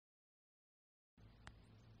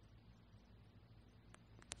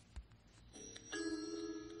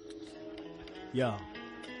Yo.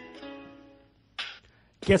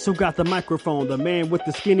 Guess who got the microphone? The man with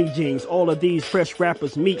the skinny jeans. All of these fresh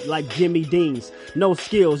rappers meet like Jimmy Dean's. No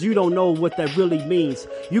skills, you don't know what that really means.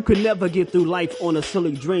 You could never get through life on a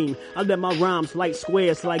silly dream. I let my rhymes light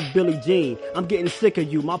squares like Billie Jean. I'm getting sick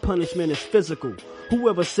of you, my punishment is physical.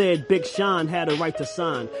 Whoever said Big Sean had a right to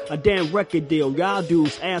sign a damn record deal, y'all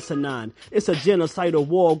dudes asinine. It's a genocidal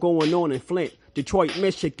war going on in Flint, Detroit,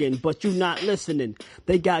 Michigan, but you not listening.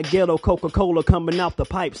 They got ghetto Coca-Cola coming out the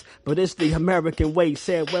pipes, but it's the American way,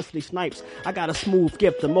 said Wesley Snipes. I got a smooth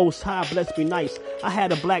gift, the most high, bless me nice. I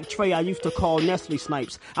had a black tray I used to call Nestle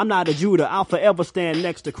Snipes. I'm not a Judah, I'll forever stand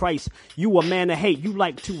next to Christ. You a man of hate, you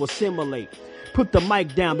like to assimilate. Put the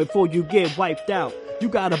mic down before you get wiped out. You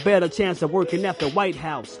got a better chance of working at the White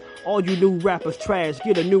House. All you new rappers trash,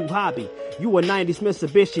 get a new hobby. You a 90s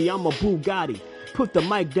Mitsubishi, I'm a Bugatti. Put the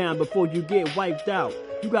mic down before you get wiped out.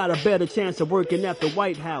 You got a better chance of working at the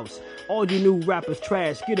White House. All you new rappers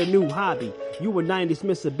trash, get a new hobby. You a 90s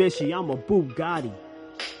Mitsubishi, I'm a Bugatti.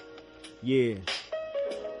 Yeah.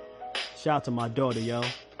 Shout out to my daughter, yo.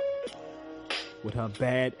 With her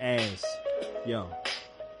bad ass. Yo.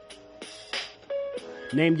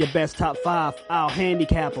 Name your best top 5, I'll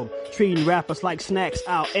handicap them. Treating rappers like snacks,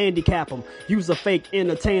 I'll handicap them. Use a fake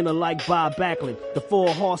entertainer like Bob Backlund. The 4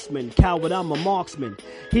 horsemen, coward, I'm a marksman.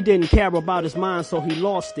 He didn't care about his mind, so he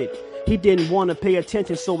lost it. He didn't want to pay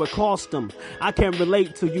attention, so it cost him. I can't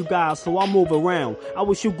relate to you guys, so I move around. I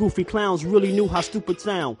wish you goofy clowns really knew how stupid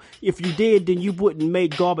sound. If you did, then you wouldn't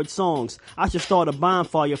make garbage songs. I should start a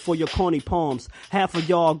bonfire for your corny palms. Half of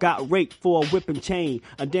y'all got raped for a whip and chain.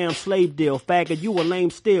 A damn slave deal, faggot, you a lame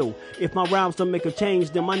still. If my rhymes don't make a change,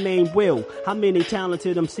 then my name will. How many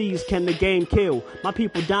talented MCs can the game kill? My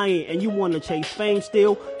people dying and you want to chase fame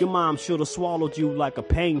still? Your mom should have swallowed you like a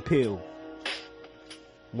pain pill.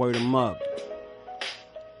 Word 'em up.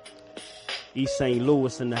 East St.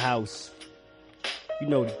 Louis in the house. You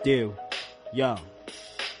know the deal. Yo.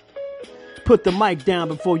 Put the mic down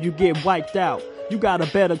before you get wiped out. You got a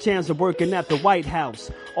better chance of working at the White House.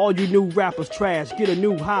 All you new rappers trash, get a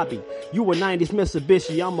new hobby. You a 90s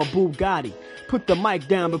Mitsubishi, I'm a Bugatti. Put the mic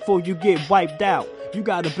down before you get wiped out. You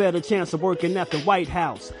got a better chance of working at the White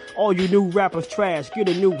House. All you new rappers trash, get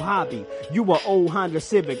a new hobby. You a old Honda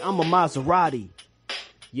Civic, I'm a Maserati.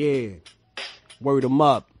 Yeah, word 'em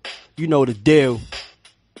up. You know the deal.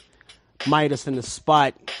 Midas in the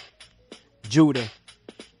spot. Judah.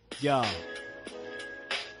 Yo.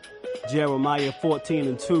 Jeremiah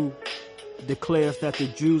 14:2 declares that the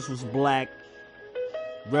Jews was black.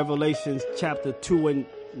 Revelations chapter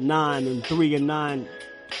 2:9 and 3:9,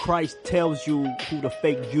 Christ tells you who the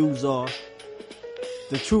fake Jews are.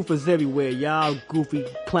 The truth is everywhere. Y'all goofy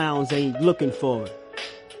clowns ain't looking for it.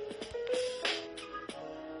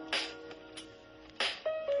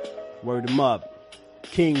 Word 'em up.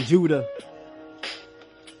 King Judah.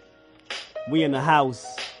 We in the house.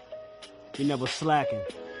 We never slacking.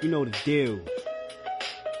 You know the deal.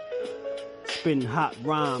 Spitting hot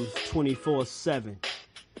rhymes 24/7.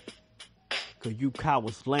 Cause you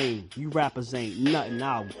cowards lame. You rappers ain't nothing.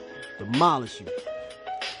 I'll demolish you.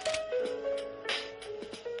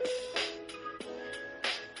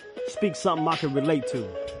 Speak something I can relate to.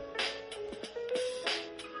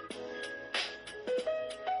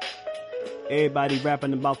 Everybody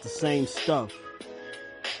rapping about the same stuff.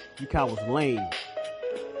 You cowards lame.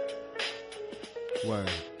 Word.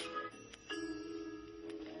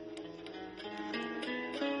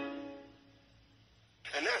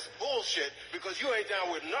 And that's bullshit because you ain't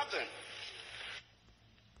down with nothing.